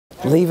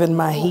Leaving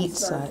my heat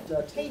side.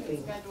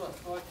 Taping.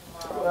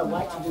 What I'd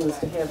like to do is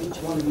to have each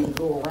one of you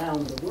go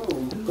around the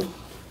room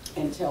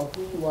and tell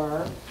who you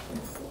are,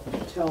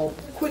 tell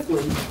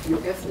quickly your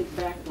ethnic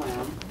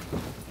background,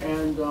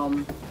 and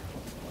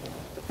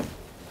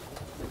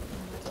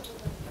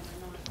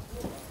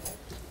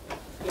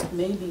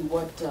maybe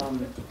what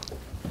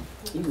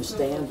you can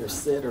stand or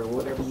sit or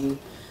whatever you,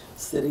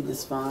 sitting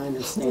is fine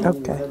or standing,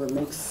 Okay. whatever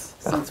makes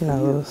sense for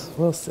No, you.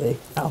 we'll see.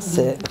 I'll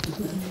sit.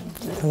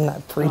 I'm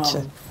not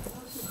preaching.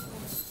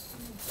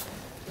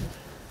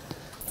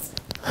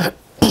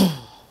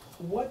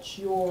 What's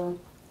your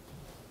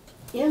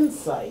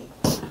insight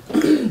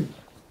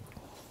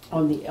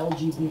on the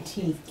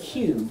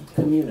LGBTQ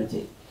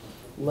community?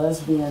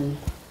 Lesbian,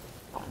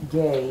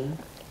 gay,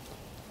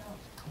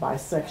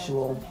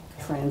 bisexual,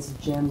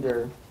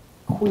 transgender,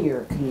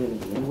 queer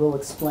community. And we'll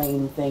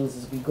explain things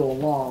as we go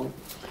along.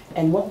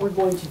 And what we're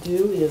going to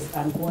do is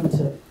I'm going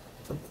to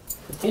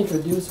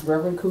introduce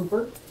Reverend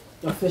Cooper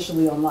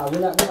officially online. We're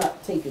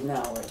not taping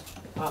now, right?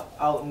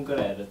 I'm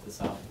gonna edit this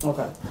out.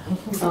 Okay.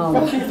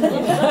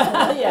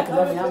 Yeah, because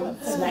I mean,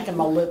 I'm smacking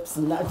my lips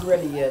and not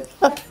ready yet.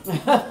 I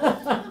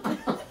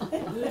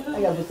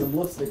gotta put some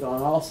lipstick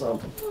on also.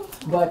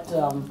 But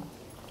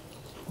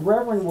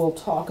Reverend will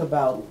talk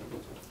about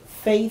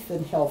faith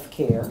and health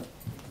care.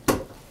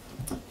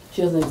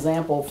 She has an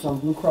example from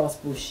Blue Cross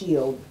Blue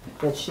Shield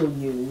that she'll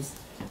use.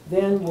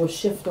 Then we'll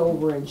shift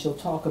over and she'll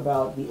talk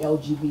about the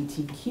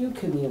LGBTQ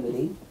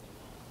community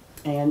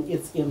and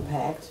its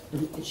impact.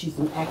 She's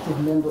an active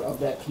member of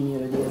that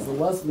community as a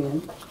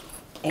lesbian.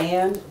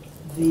 And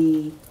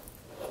the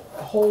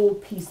whole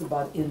piece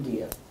about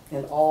India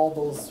and all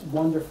those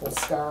wonderful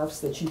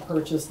scarves that you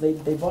purchased.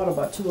 They bought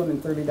about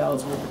 $230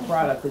 worth of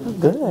product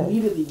and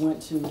immediately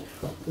went to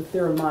the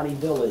Thirumalai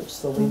village.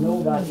 So they know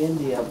about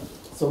India.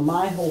 So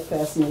my whole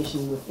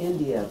fascination with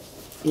India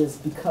is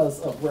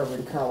because of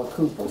Reverend Karla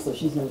Cooper. So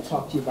she's going to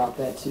talk to you about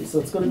that too. So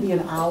it's going to be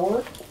an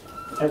hour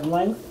at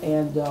length,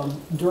 and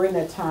during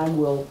that time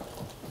we'll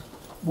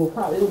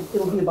probably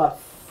it'll be about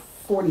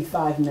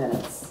 45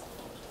 minutes,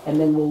 and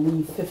then we'll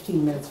leave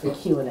 15 minutes for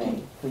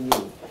Q&A for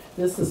you.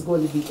 This is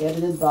going to be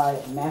edited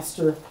by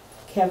Master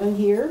Kevin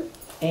here,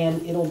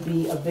 and it'll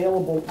be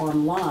available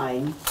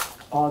online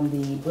on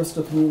the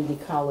Bristol Community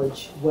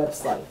College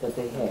website that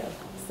they have.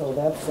 So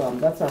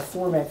that's our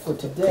format for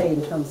today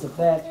in terms of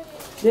that.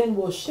 Then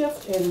we'll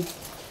shift and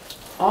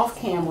off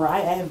camera, I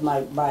have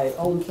my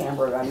own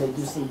camera, I may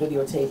do some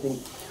videotaping.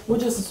 We'll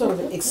just sort of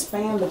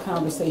expand the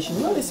conversation,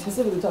 really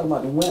specifically talking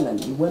about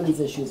women's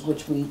issues,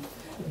 which we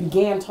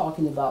began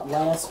talking about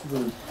last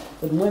week.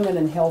 But women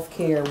in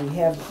healthcare, we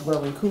have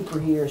Reverend Cooper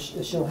here.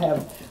 She'll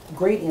have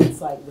great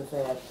insight with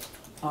that.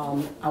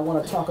 I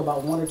want to talk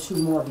about one or two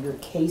more of your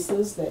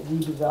cases that you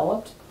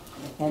developed,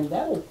 and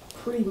that will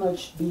pretty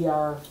much be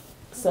our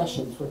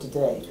session for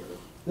today.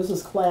 This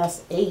is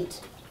class 8.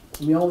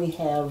 We only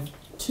have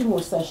 2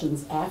 more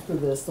sessions after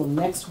this, so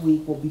next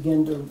week we'll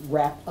begin to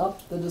wrap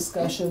up the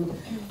discussion,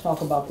 talk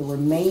about the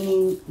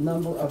remaining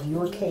number of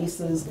your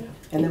cases,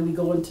 and then we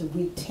go into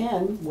week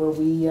 10 where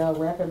we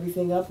wrap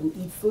everything up and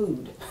eat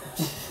food.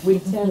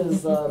 Week 10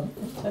 is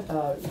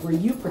where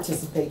you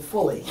participate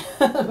fully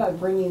by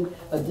bringing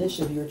a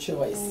dish of your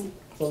choice.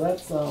 So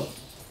that's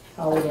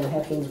how we're going to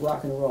have things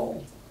rock and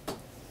roll.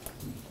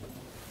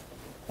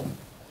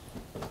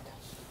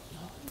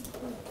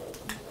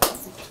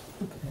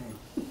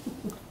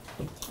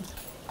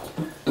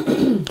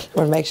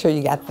 Want to make sure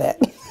you got that.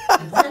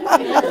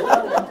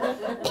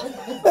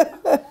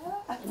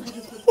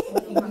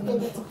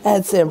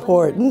 That's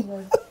important.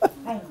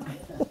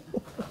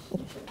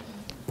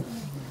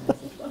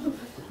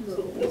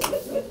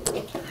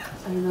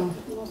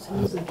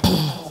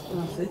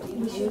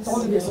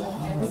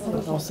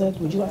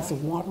 Would you like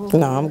some water?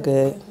 No, I'm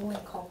good.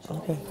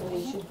 Okay.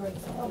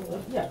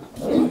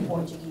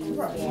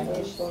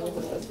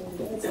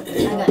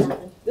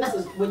 This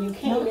is, when you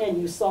came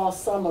in, you saw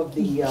some of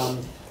the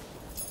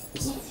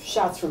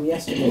shots from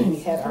yesterday. We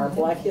had our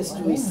Black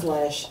History /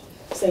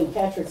 St.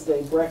 Patrick's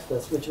Day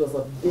breakfast, which was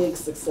a big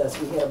success.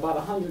 We had about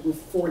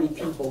 140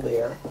 people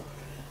there,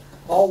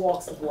 all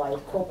walks of life,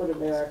 corporate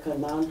America,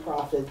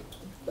 nonprofit,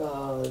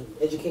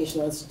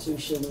 educational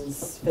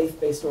institutions,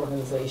 faith-based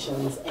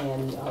organizations,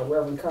 and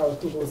Reverend Karla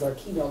Cooper was our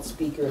keynote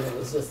speaker, and it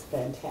was just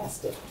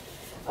fantastic.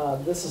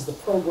 This is the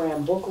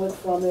program booklet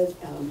from it.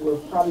 We're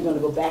probably going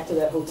to go back to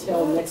that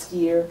hotel next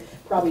year,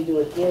 probably do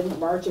it in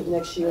March of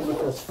next year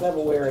because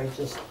February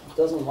just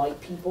doesn't like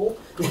people.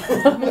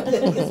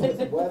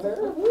 It's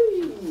weather.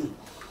 Whee!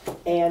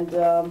 And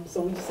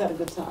so we just had a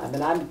good time.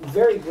 And I'm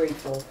very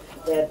grateful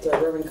that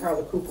Reverend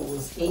Karla Cooper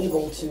was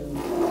able to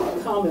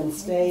come and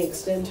stay,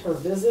 extend her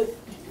visit,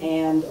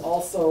 and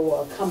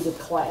also come to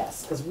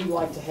class, because we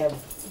like to have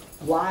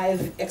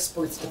live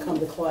experts to come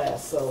to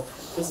class. So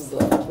this is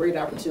a great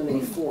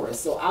opportunity for us.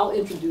 So I'll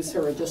introduce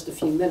her in just a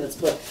few minutes,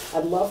 but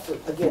I'd love for,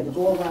 again, to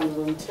go around the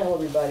room, tell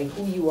everybody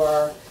who you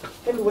are,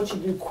 maybe what you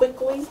do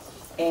quickly,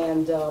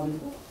 and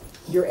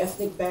your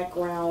ethnic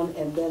background,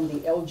 and then the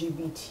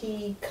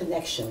LGBT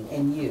connection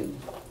and you.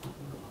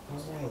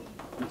 All right.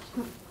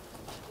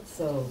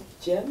 So,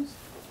 Jen?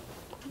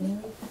 What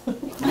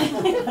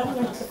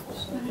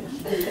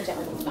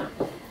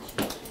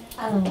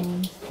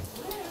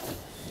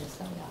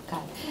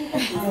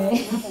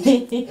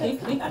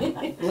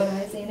am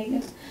I saying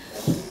again?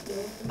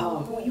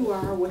 Who you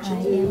are, what you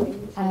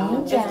do,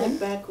 I'm Jen. ethnic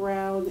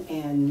background,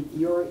 and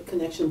your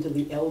connection to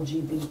the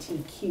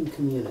LGBTQ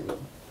community.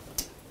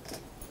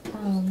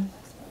 I'm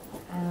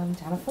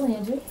Jennifer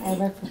Landry. I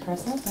work for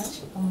Personal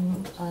Touch.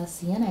 I'm a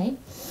CNA.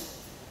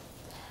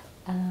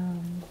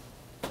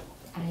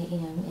 I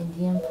am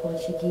Indian,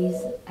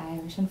 Portuguese,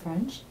 Irish, and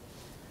French.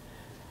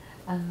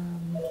 I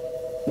don't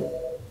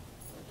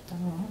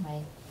know,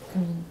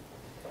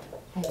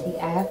 I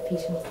have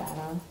patients that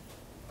are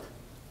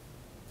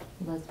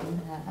lesbian, you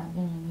know what I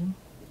mean?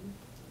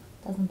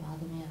 Doesn't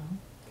bother me at all.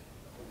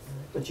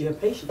 But you have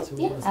patients who are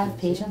Yeah, lesbians. I have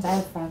patients, I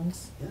have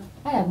friends. Yeah.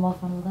 I have more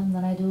fun with them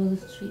than I do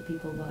with street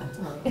people, but it's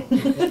alright.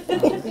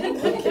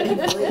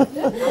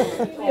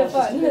 We have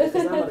fun. Because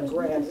I'm going to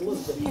grab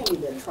Elizabeth, hand me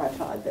that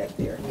tripod back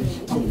there,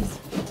 please.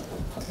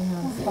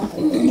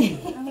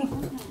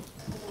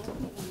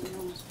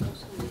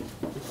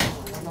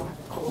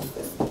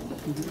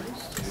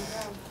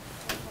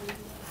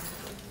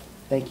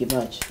 Thank you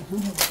much.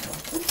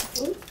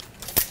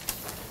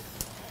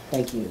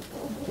 Thank you.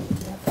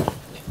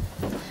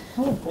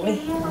 Oh boy.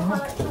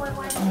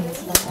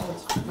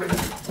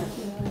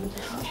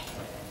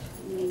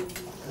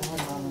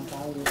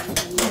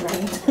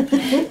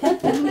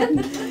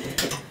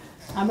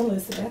 I'm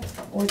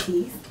Elizabeth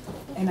Ortiz,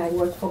 and I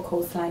work for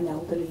Coastline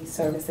Elderly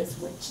Services,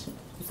 which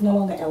is no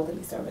longer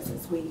Elderly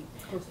Services. We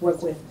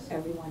work with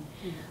everyone.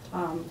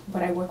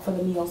 But I work for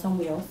the Meals on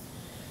Wheels.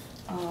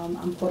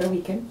 I'm Puerto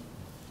Rican,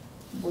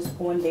 was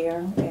born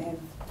there, and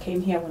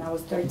came here when I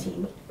was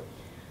 13.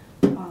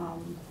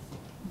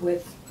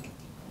 With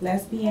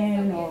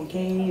lesbian or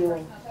gay,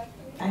 or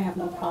I have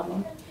no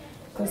problem,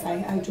 because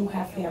I do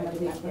have family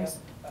members.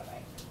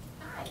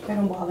 They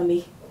don't bother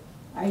me.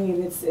 I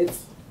mean, it's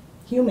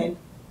human,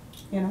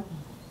 you know.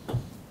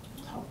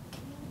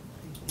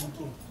 Thank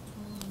you.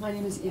 My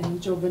name is Annie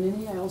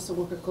Giovannini. I also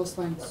work at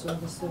Coastline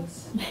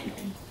Services.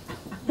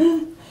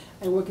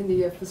 I work in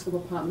the fiscal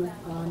department.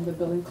 I'm the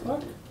billing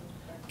clerk.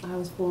 I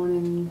was born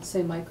in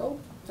St. Michael,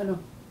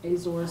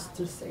 Azores,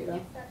 Terceta.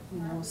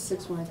 And I was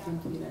 6 when I came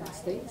to the United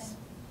States.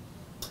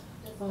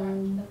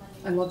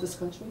 I love this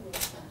country.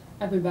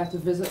 I've been back to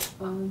visit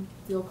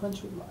the old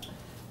country, but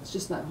it's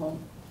just not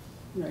home.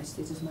 The United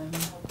States is my home.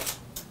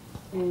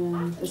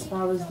 And as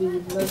far as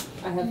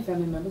I have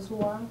family members who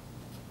are.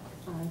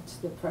 It's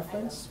their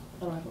preference.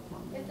 I don't have a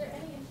problem. Is there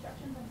any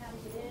instructions on how to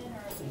get in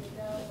or where to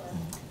go?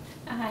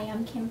 Hi,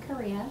 I'm Kim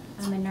Correa.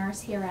 I'm a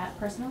nurse here at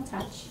Personal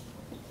Touch.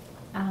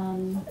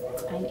 I'm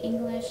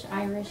English,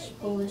 Irish,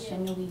 Polish,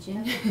 and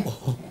Norwegian.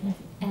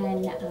 And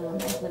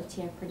I've lived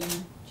here pretty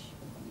much,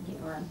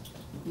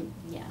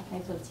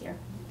 I've lived here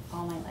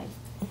all my life.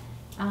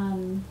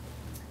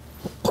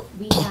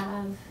 We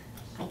have,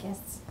 I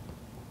guess,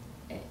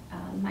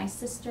 my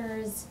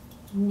sister's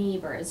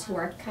neighbors who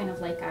are kind of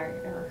like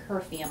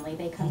her family.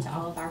 They come to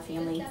all of our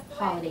family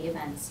holiday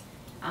events.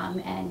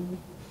 And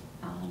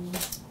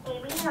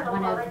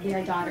one of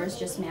their daughters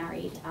just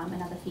married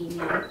another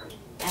female.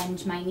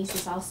 And my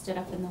nieces all stood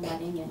up in the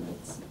wedding, and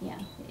it's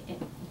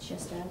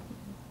just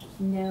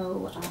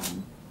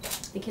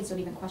the kids don't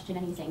even question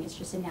anything. It's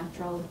just a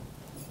natural,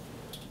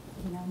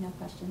 no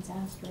questions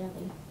asked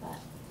really, but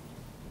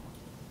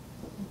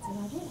that's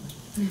about it.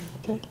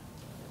 Okay.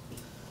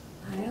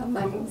 Hi,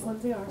 my name's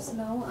Lindsay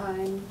Arsenault.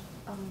 I'm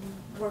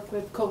work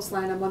with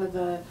Coastline. I'm one of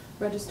the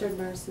registered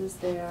nurses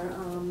there.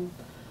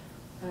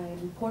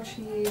 I'm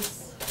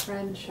Portuguese,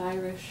 French,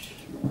 Irish,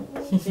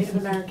 Native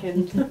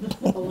American,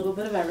 a little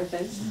bit of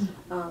everything.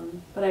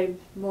 But I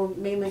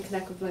mainly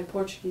connect with my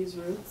Portuguese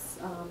roots,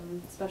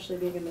 especially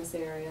being in this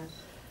area.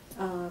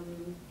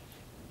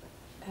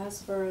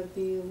 As for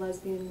the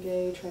lesbian,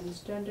 gay,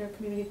 transgender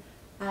community,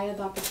 I had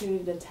the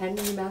opportunity to attend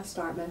UMass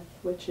Dartmouth,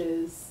 which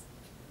is,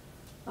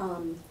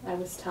 I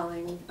was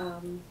telling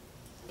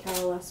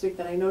Karla last week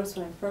that I noticed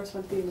when I first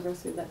went to the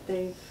university that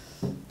they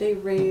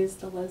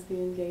raised a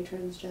lesbian, gay,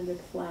 transgendered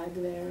flag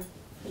there,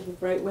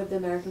 right with the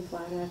American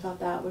flag, and I thought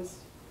that was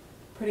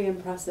pretty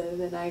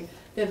impressive. And they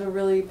have a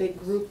really big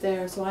group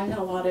there, so I had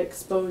a lot of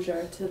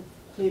exposure to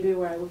maybe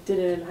where I did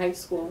it in high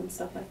school and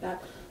stuff like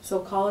that. So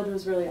college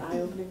was really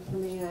eye-opening for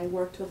me. I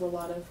worked with a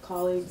lot of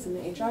colleagues in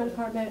the HR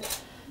department,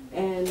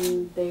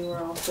 and they were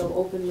also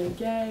openly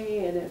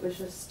gay, and it was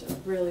just a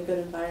really good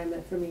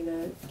environment for me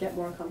to get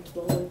more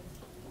comfortable with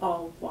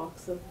all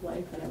walks of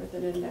life and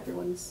everything, and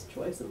everyone's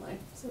choice in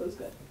life, so it was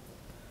good.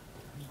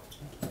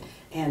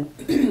 And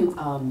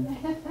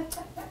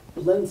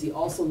Lindsay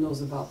also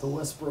knows about the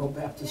Westboro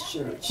Baptist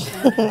Church.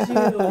 I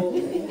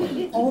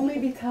do. Only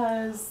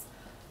because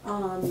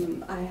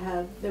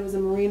there was a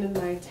Marine in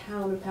my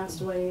town who passed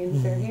away in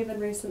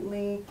Fairhaven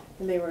recently,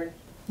 and they were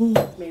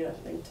made a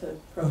thing to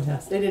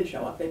protest. They didn't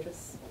show up. It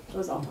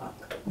was all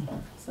talk.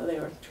 So they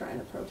were trying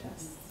to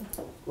protest.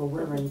 Well,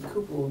 Reverend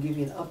Cooper will give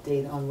you an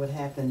update on what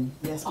happened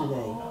yesterday,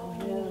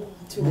 Oh,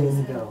 2 days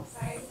ago.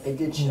 They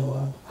did show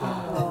up.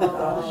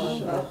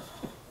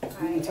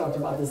 We talked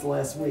about this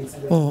last week.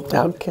 So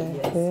Okay.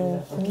 yes,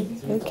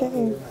 Yeah.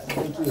 Okay.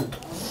 Thank you.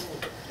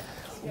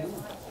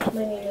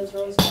 My name is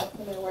Rose Beck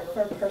and I work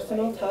for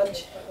Personal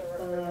Touch.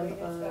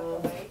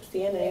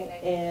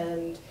 CNA,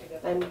 and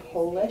I'm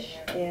Polish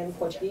and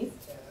Portuguese.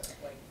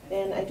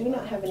 And I do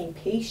not have any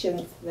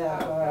patients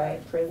that are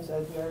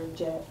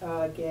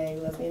transgender, gay,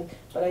 lesbian,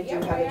 but I do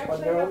have a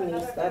 12-year-old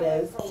niece that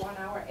is,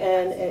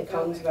 and it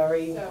comes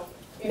very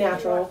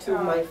natural to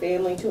my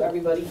family, to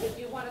everybody.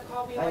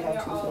 I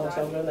have 2 small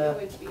children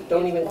that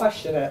don't even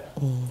question it.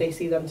 They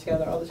see them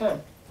together all the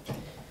time.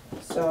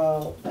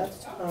 So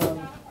that's,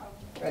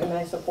 and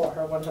I support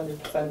her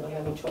 100% on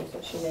any choice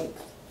that she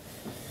makes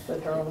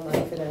with her own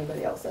life and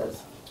anybody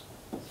else's.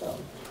 So,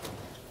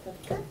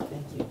 that's good.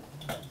 Thank you.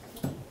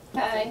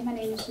 Hi, my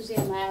name is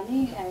Suzanne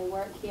Ladney. I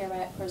work here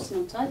at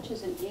Personal Touch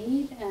as an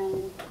aide,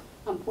 and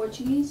I'm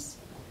Portuguese.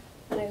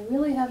 And I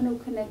really have no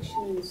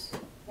connections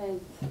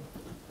with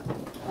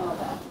all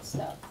that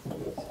stuff.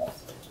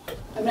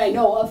 I mean, I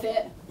know of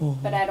it,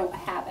 but I don't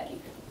have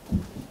any.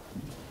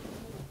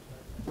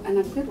 And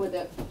I'm good with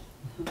it.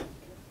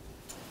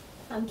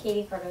 I'm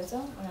Katie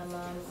Cardozo, and I'm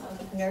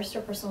a nurse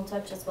for Personal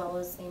Touch as well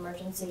as the one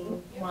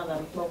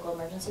of the local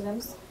emergency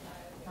rooms.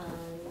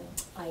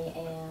 I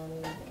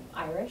am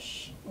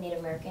Irish, Native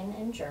American,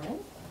 and German.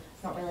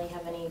 I don't really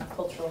have any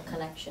cultural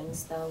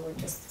connections, though. We're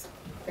just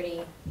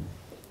pretty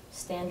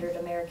standard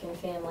American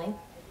family.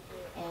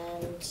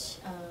 And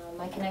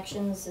my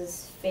connections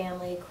is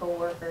family,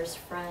 co-workers,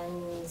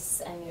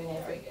 friends. I mean,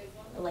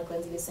 like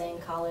Lindsay was saying,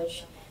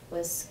 college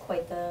was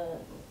quite the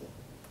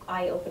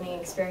eye-opening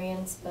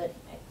experience, but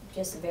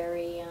just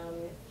very,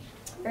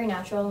 very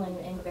natural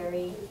and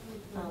very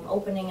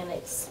opening, and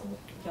it's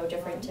no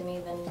different to me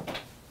than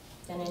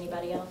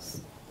anybody else.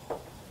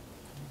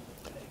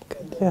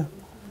 Yeah.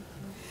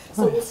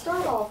 So we'll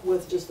start off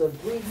with just a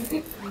brief,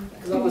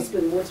 because I want to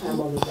spend more time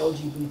on the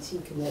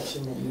LGBT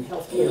connection and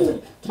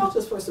healthcare. But talk to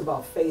us first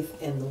about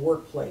faith in the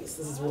workplace.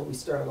 This is what we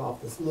started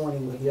off this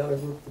morning with the other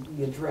group that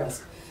we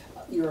addressed.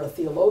 You're a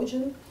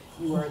theologian.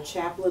 You are a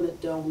chaplain at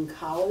Doane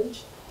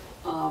College.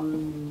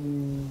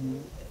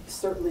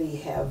 Certainly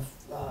have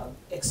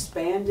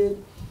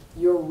expanded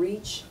your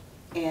reach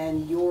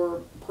and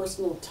your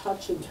personal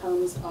touch in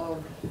terms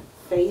of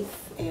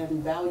faith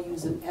and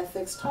values and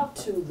ethics. Talk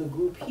to the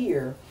group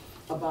here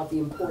about the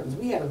importance.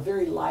 We had a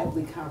very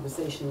lively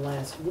conversation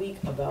last week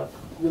about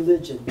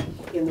religion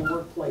in the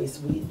workplace.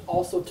 We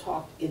also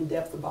talked in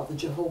depth about the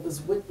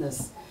Jehovah's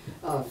Witness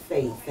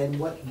faith and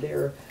what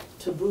their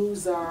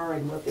taboos are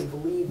and what they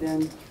believe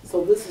in.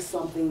 So this is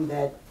something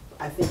that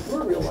I think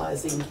we're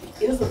realizing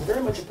is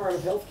very much a part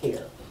of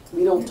healthcare.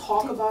 We don't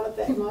talk about it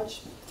that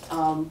much.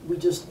 We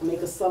just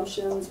make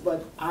assumptions,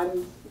 but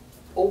I'm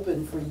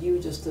open for you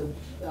just to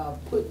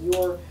put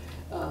your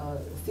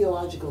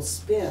theological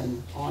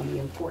spin on the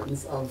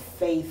importance of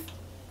faith,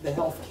 the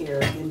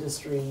healthcare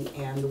industry,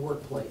 and the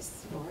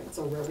workplace. All right,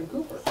 so Reverend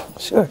Cooper.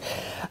 Sure.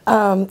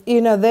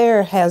 You know,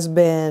 there has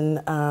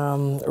been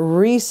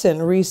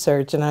recent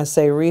research, and I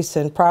say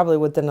recent, probably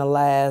within the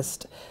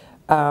last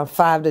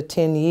 5 to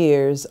 10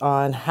 years,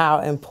 on how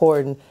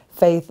important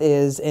faith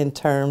is in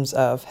terms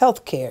of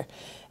healthcare,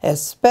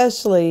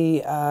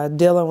 especially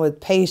dealing with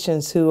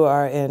patients who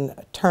are in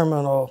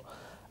terminal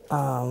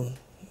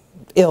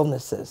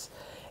illnesses.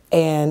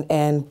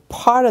 And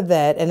part of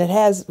that, and it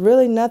has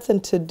really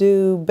nothing to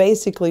do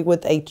basically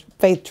with a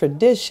faith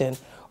tradition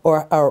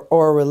or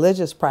a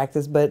religious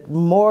practice, but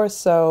more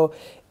so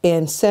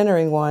in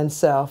centering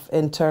oneself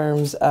in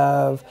terms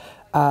of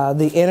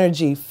the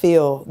energy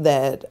field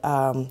that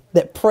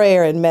that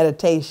prayer and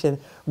meditation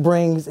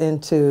brings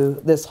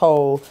into this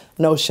whole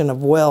notion of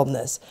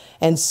wellness.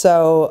 And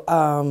so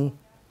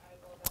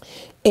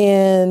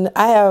and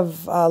I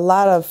have a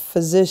lot of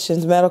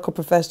physicians, medical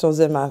professionals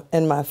in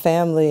my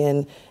family,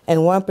 and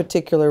one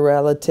particular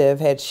relative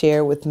had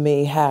shared with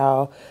me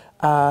how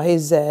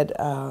he's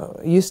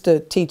used to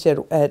teach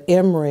at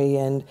Emory,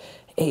 and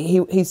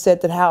he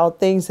said that how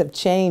things have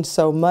changed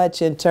so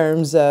much in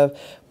terms of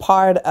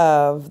part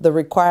of the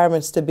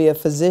requirements to be a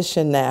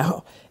physician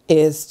now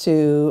is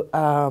to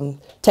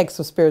take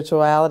some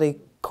spirituality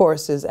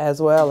courses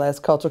as well as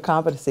cultural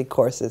competency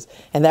courses,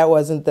 and that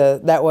wasn't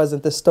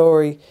the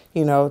story,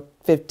 you know,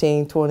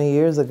 15, 20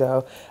 years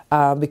ago,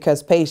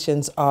 because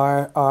patients and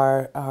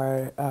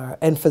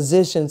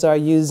physicians are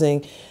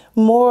using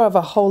more of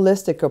a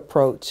holistic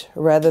approach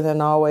rather than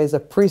always a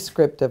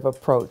prescriptive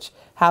approach.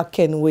 How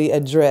can we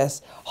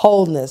address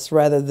wholeness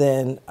rather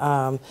than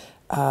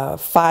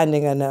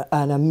finding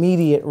an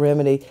immediate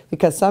remedy?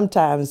 Because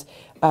sometimes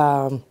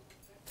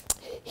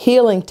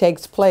healing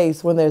takes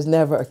place when there's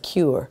never a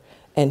cure.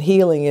 and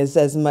healing is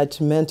as much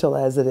mental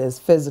as it is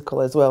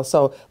physical as well.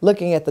 So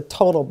looking at the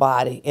total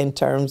body in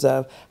terms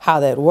of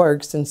how that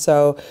works. And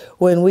so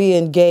when we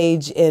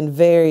engage in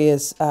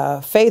various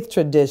faith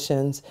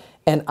traditions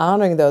and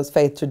honoring those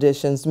faith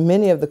traditions,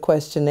 many of the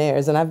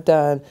questionnaires, and I've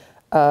done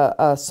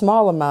a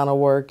small amount of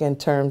work in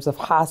terms of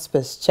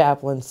hospice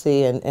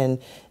chaplaincy and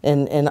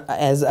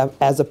as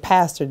a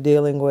pastor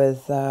dealing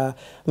with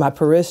my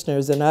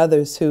parishioners and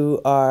others who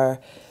are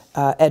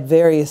at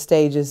various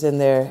stages in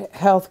their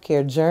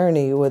healthcare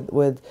journey,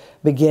 with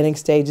beginning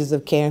stages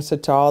of cancer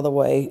to all the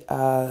way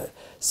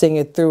seeing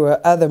it through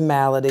other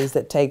maladies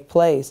that take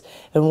place.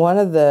 And one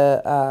of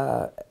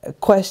the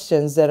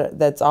questions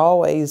that's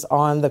always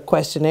on the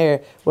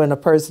questionnaire when a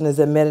person is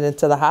admitted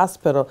into the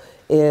hospital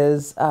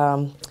is,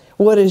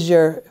 what is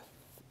your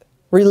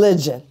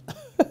religion?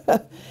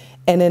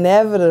 And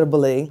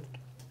inevitably,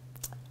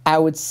 I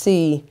would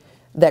see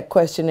that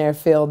questionnaire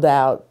filled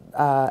out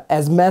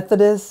as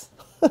Methodist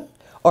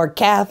or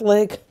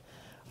Catholic,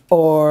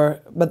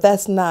 but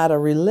that's not a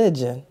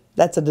religion,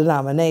 that's a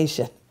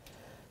denomination.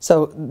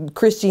 So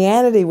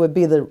Christianity would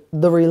be the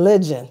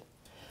religion.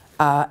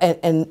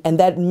 And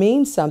that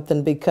means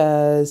something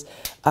because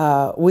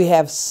we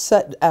have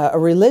such a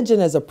religion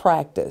as a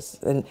practice,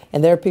 and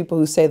there are people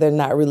who say they're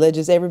not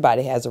religious.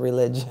 Everybody has a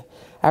religion.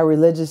 I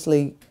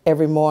religiously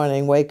every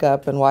morning wake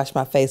up and wash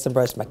my face and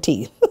brush my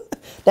teeth.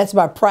 That's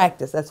my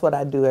practice. That's what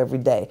I do every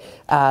day.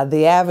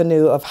 The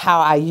avenue of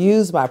how I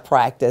use my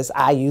practice,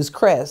 I use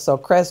Crest. So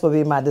Crest will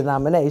be my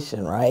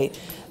denomination, right?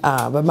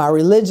 But my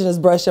religion is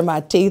brushing my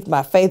teeth.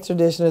 My faith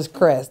tradition is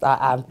Crest.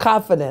 I'm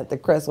confident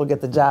that Crest will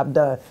get the job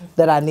done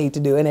that I need to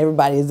do, and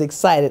everybody is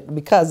excited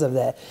because of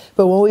that.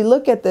 But when we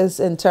look at this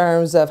in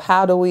terms of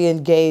how do we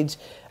engage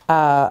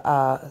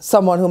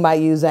someone who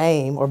might use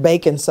AIM or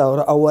baking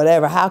soda or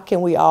whatever, how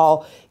can we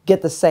all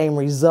get the same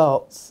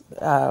results?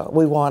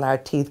 We want our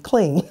teeth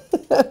clean,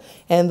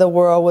 and the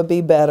world would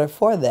be better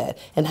for that.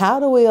 And how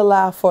do we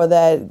allow for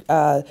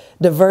that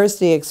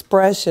diversity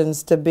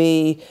expressions to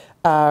be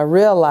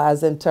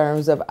realized in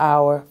terms of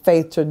our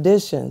faith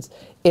traditions?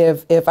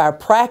 If our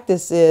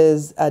practice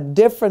is a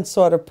different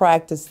sort of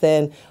practice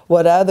than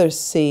what others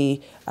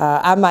see,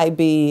 I might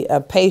be a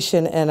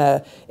patient in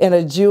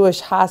a Jewish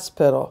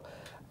hospital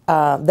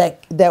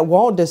that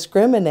won't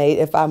discriminate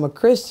if I'm a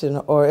Christian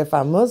or if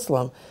I'm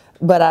Muslim,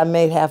 but I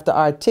may have to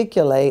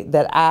articulate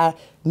that I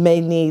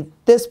may need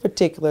this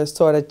particular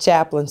sort of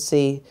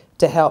chaplaincy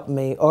to help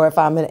me, or if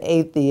I'm an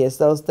atheist,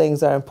 those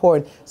things are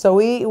important. So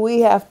we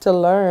have to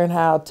learn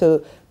how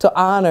to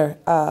honor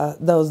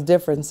those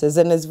differences,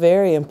 and it's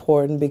very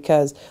important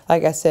because,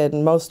 like I said,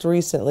 most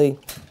recently,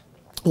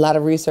 a lot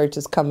of research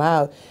has come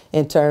out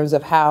in terms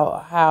of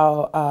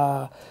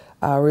how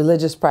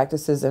religious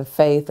practices and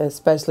faith,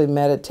 especially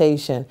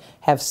meditation,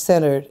 have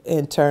centered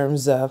in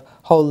terms of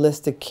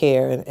holistic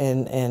care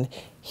and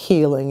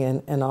healing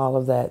and all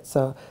of that.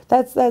 So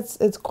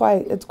it's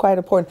quite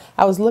important.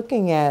 I was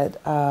looking at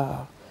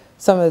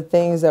some of the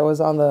things that was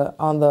on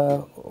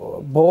the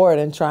board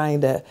and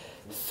trying to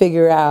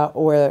figure out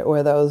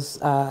where those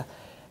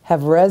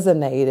have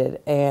resonated,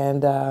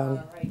 and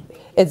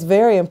it's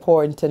very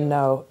important to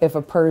know if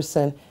a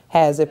person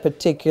has a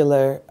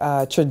particular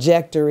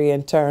trajectory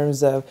in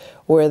terms of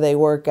where they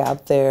work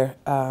out their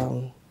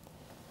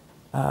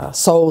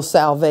soul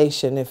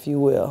salvation, if you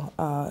will.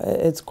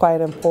 It's quite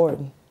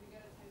important.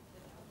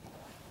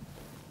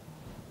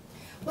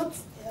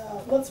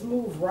 Let's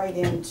move right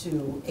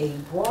into a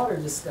broader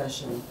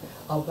discussion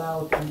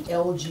about the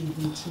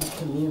LGBT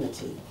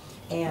community.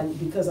 And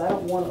because I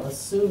don't want to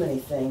assume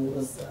anything,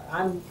 because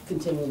I'm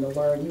continuing to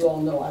learn. You all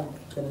know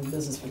I've been in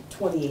business for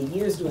 28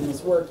 years doing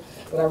this work,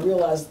 but I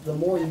realize the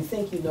more you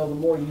think you know, the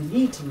more you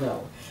need to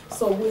know.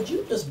 So would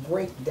you just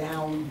break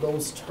down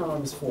those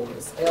terms for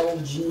us,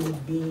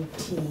 LGBTQ,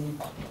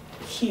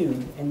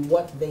 and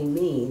what they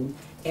mean,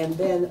 and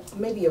then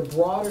maybe a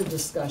broader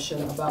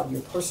discussion about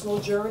your personal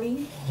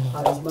journey,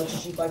 as much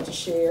as you'd like to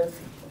share,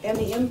 and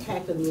the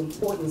impact and the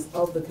importance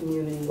of the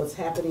community, what's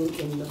happening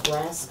in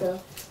Nebraska,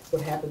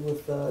 what happened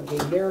with the gay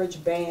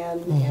marriage ban,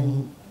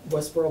 and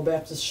Westboro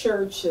Baptist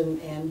Church,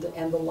 and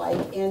the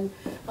like, and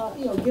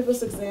give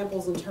us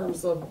examples in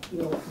terms of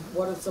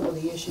what are some of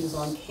the issues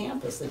on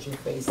campus that you're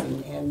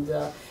facing. And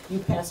you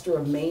pastor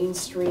a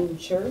mainstream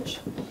church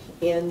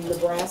in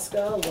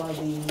Nebraska, one of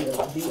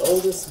the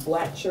oldest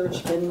black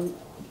church in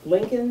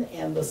Lincoln,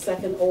 and the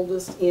second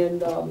oldest in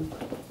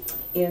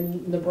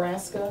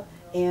Nebraska.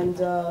 And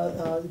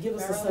give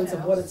us a sense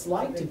of what it's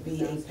like to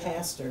be a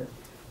pastor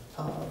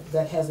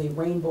that has a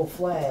rainbow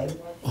flag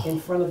in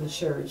front of the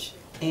church,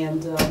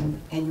 and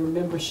your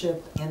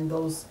membership and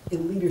those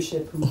in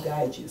leadership who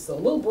guide you. So a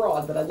little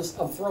broad, but I'm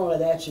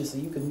throwing it at you so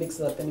you can mix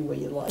it up any way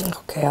you like.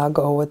 Okay, I'll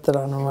go with it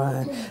on the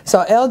run.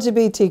 So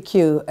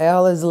LGBTQ,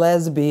 L is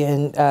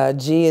lesbian,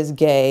 G is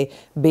gay,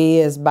 B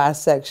is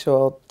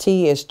bisexual,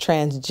 T is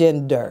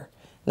transgender,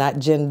 not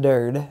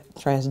gendered,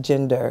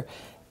 transgender,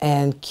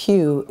 and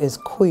Q is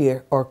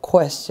queer or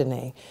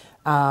questioning.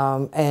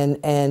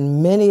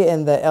 And many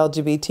in the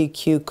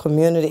LGBTQ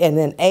community, and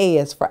then A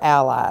is for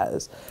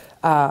allies.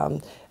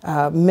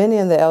 Many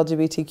in the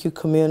LGBTQ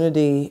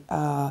community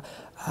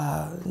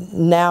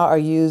now are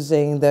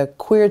using the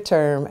queer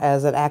term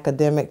as an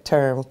academic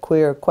term,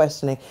 queer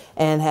questioning,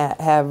 and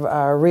have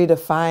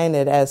redefined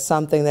it as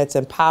something that's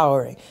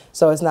empowering.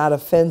 So it's not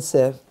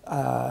offensive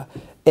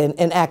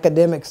in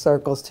academic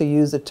circles to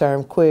use the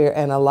term queer,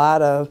 and a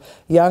lot of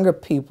younger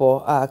people,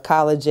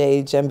 college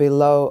age and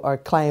below, are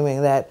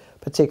claiming that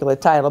particular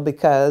title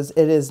because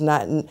it is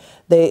not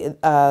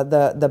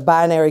the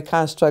binary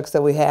constructs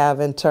that we have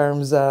in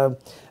terms of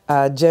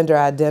gender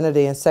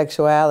identity and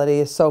sexuality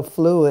is so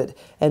fluid,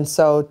 and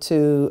so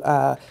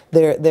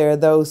there are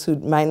those who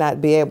might not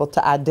be able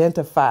to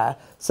identify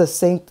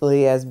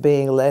succinctly as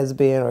being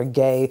lesbian or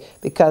gay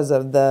because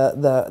of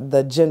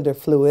the gender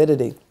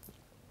fluidity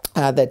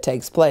that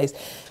takes place,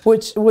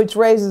 which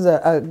raises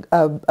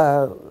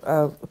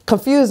a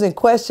confusing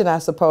question, I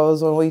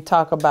suppose, when we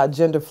talk about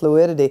gender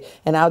fluidity.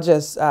 And I'll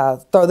just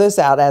throw this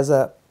out as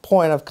a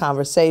point of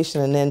conversation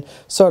and then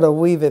sort of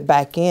weave it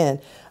back in.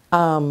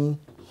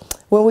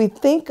 When we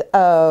think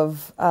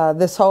of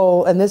this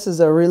whole, and this is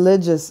a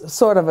religious,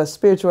 sort of a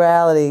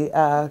spirituality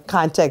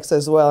context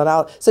as well,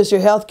 and since you're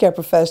healthcare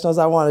professionals,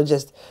 I want to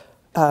just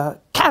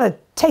kind of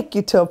take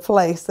you to a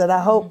place that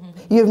I hope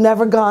you've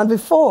never gone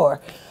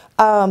before.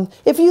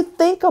 If you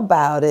think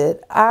about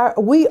it,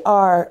 we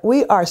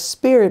are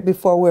spirit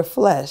before we're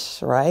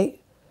flesh, right?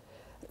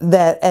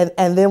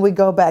 And then we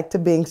go back to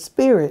being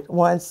spirit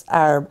once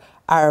our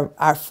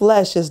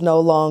flesh is no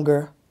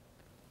longer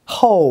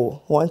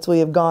whole. Once we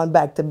have gone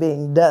back to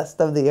being dust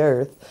of the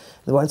earth,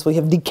 once we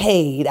have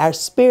decayed, our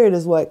spirit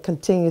is what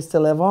continues to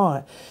live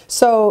on.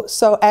 So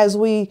as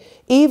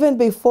even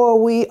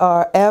before we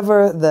are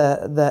ever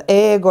the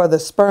egg or the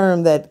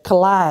sperm that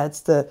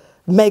collides to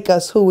make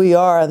us who we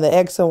are in the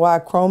X and Y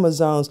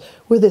chromosomes,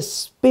 we're this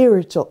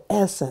spiritual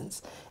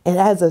essence. And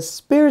as a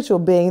spiritual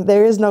being,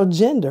 there is no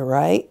gender,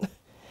 right?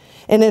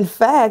 And in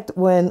fact,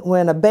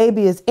 when a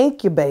baby is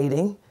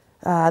incubating,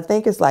 I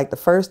think it's like the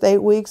first 8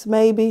 weeks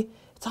maybe,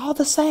 it's all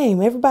the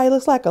same. Everybody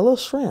looks like a little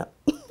shrimp.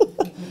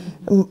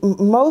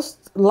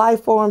 Most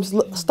life forms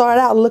start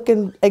out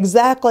looking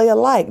exactly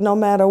alike, no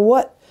matter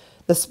what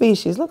the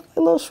species. Look like a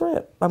little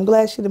shrimp. I'm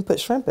glad she didn't put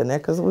shrimp in there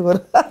because we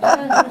would.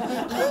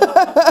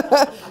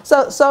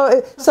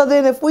 So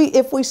then if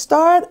we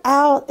start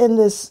out in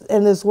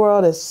this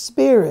world as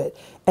spirit,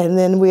 and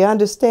then we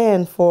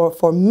understand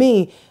for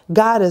me,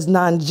 God is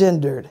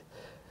non-gendered.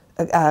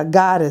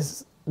 God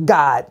is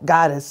God.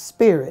 God is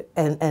spirit.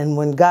 And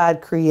when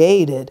God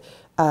created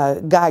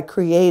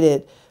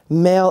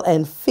male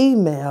and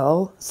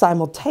female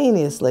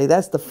simultaneously.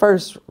 That's the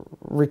first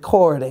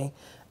recording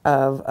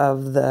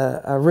of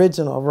the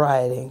original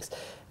writings.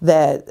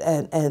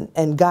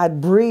 And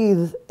God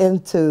breathed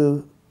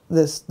into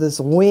this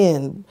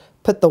wind,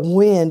 put the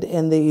wind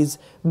in these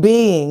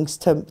beings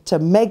to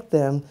make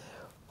them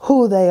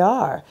who they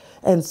are.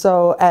 And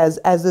so as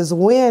this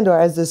wind, or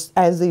as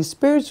these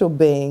spiritual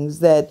beings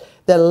that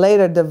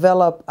later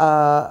develop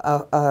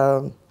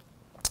a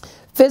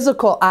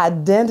physical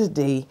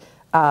identity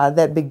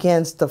that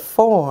begins to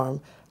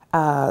form,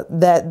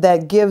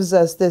 that gives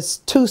us this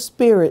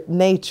two-spirit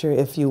nature,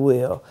 if you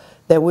will,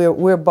 that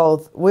we're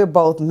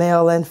both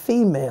male and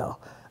female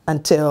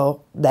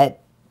until that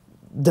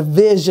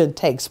division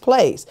takes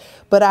place.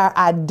 But our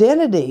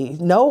identity,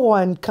 no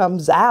one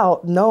comes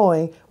out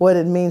knowing what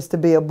it means to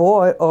be a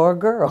boy or a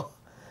girl.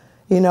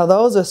 You know,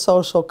 those are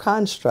social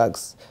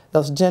constructs,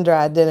 those gender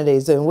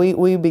identities, and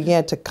we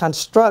began to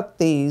construct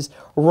these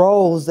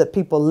roles that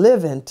people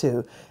live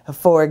into.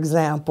 For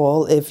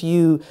example, if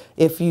you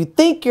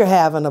think you're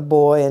having a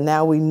boy, and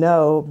now we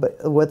know,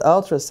 but with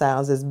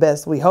ultrasounds, it's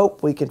best we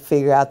hope we can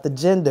figure out the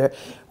gender.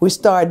 We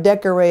start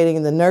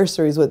decorating the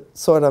nurseries with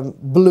sort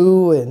of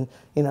blue and,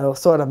 you know,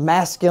 sort of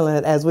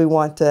masculine as we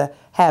want to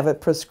have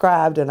it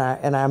prescribed in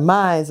our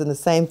minds, and the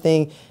same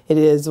thing it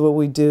is what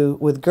we do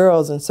with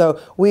girls. And so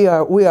we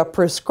are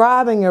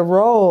prescribing a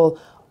role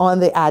on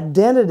the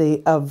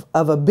identity of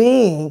a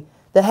being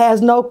that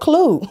has no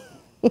clue.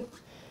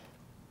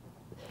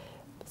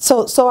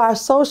 So our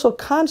social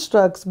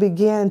constructs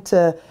begin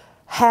to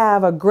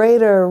have a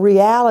greater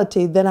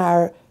reality than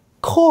our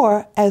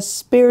core as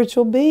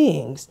spiritual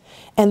beings.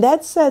 And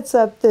that sets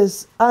up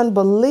this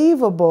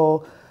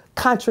unbelievable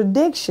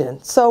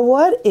contradiction. So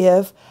what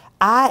if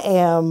I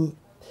am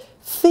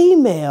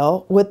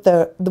female with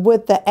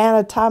the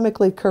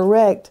anatomically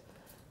correct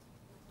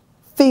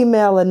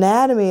female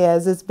anatomy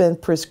as it's been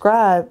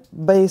prescribed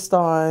based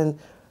on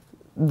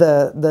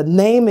the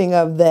naming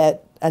of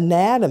that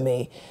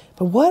anatomy?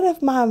 But what if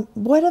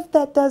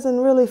that doesn't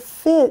really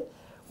fit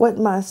what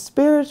my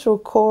spiritual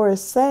core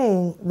is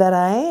saying that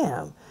I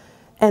am?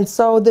 And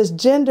so this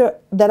gender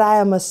that I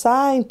am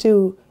assigned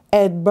to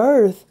at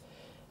birth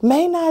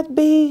may not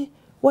be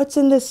what's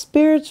in this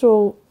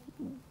spiritual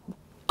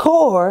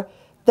core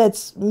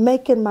that's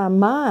making my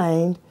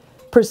mind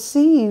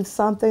perceive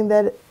something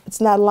that it's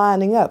not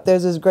lining up.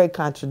 There's this great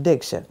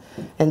contradiction.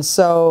 And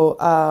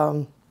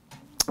so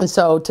And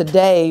so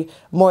today,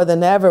 more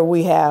than ever,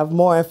 we have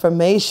more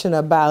information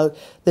about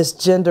this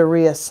gender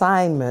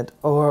reassignment,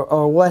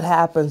 or what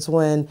happens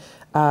when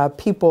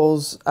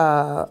people's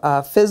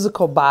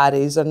physical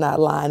bodies are not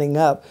lining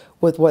up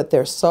with what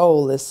their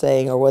soul is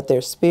saying or what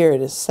their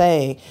spirit is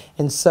saying.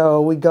 And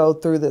so we go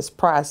through this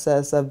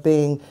process of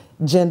being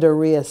gender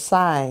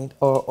reassigned,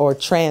 or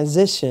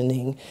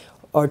transitioning,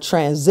 or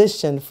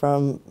transition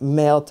from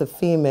male to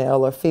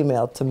female or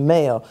female to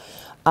male.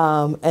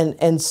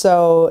 And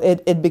so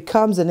it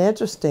becomes an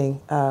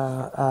interesting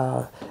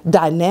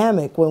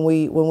dynamic when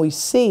we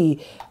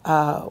see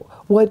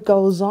what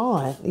goes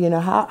on. You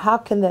know, how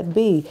can that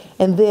be?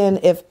 And then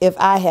if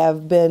I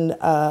have been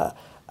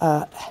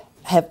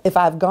if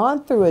I've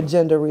gone through a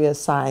gender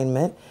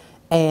reassignment,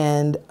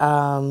 and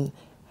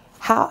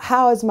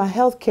how is my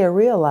health care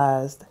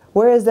realized?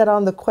 Where is that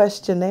on the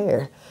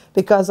questionnaire?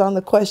 Because on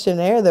the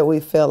questionnaire that we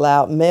fill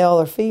out, male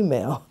or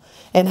female.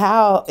 And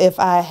how, if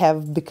I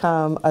have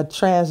become a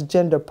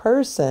transgender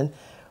person,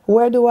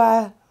 where do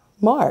I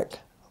mark?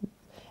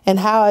 And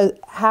how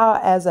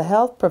as a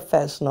health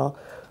professional,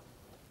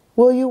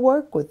 will you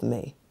work with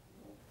me?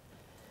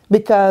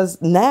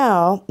 Because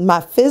now my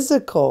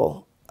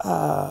physical,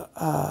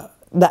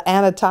 the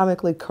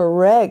anatomically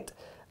correct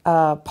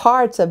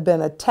parts have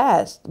been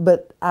attached,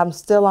 but I'm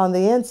still on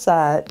the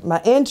inside. My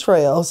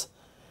entrails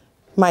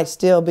might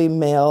still be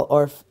male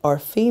or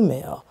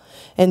female.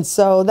 And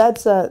so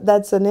that's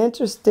an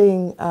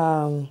interesting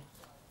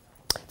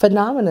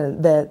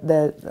phenomenon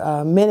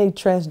that many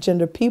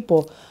transgender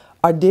people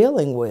are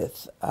dealing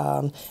with.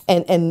 And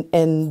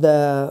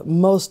the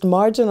most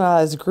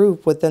marginalized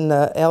group within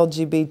the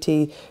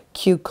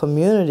LGBTQ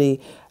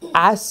community,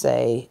 I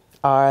say,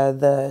 are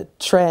the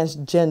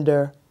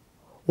transgender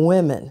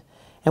women.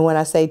 And when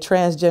I say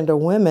transgender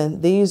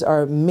women, these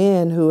are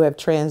men who have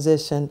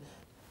transitioned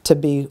to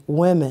be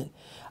women.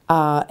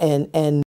 And